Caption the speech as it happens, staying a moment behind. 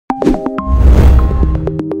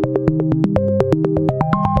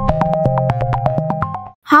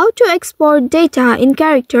How to export data in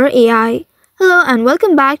Character AI. Hello and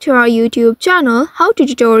welcome back to our YouTube channel How to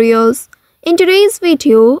Tutorials. In today's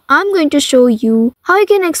video, I'm going to show you how you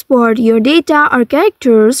can export your data or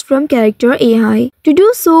characters from Character AI. To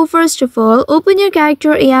do so, first of all, open your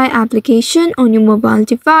Character AI application on your mobile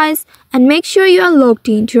device and make sure you are logged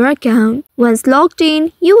into your account. Once logged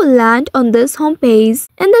in, you will land on this home page.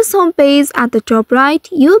 In this home page, at the top right,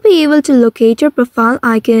 you'll be able to locate your profile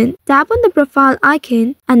icon. Tap on the profile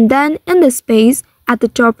icon and then in this page, at the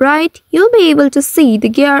top right, you'll be able to see the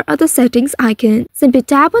gear or the settings icon. Simply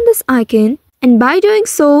tap on this icon and by doing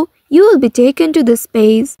so, you will be taken to this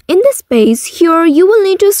page. In this page, here you will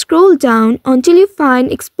need to scroll down until you find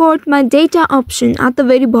Export My Data option at the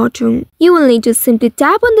very bottom. You will need to simply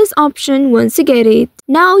tap on this option once you get it.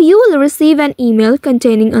 Now you will receive an email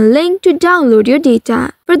containing a link to download your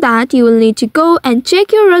data. For that, you will need to go and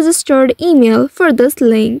check your registered email for this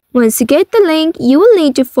link. Once you get the link, you will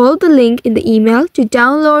need to follow the link in the email to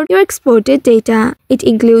download your exported data. It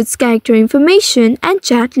includes character information and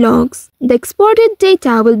chat logs. The exported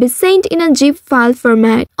data will be sent in a zip file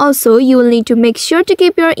format. Also, you will need to make sure to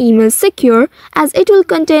keep your email secure as it will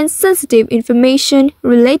contain sensitive information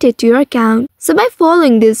related to your account. So by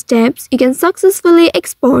following these steps, you can successfully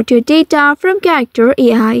export your data from Character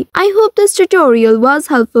AI. I hope this tutorial was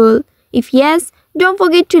helpful. If yes, don't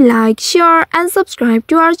forget to like, share and subscribe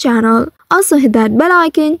to our channel. Also hit that bell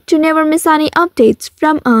icon to never miss any updates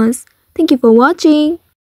from us. Thank you for watching.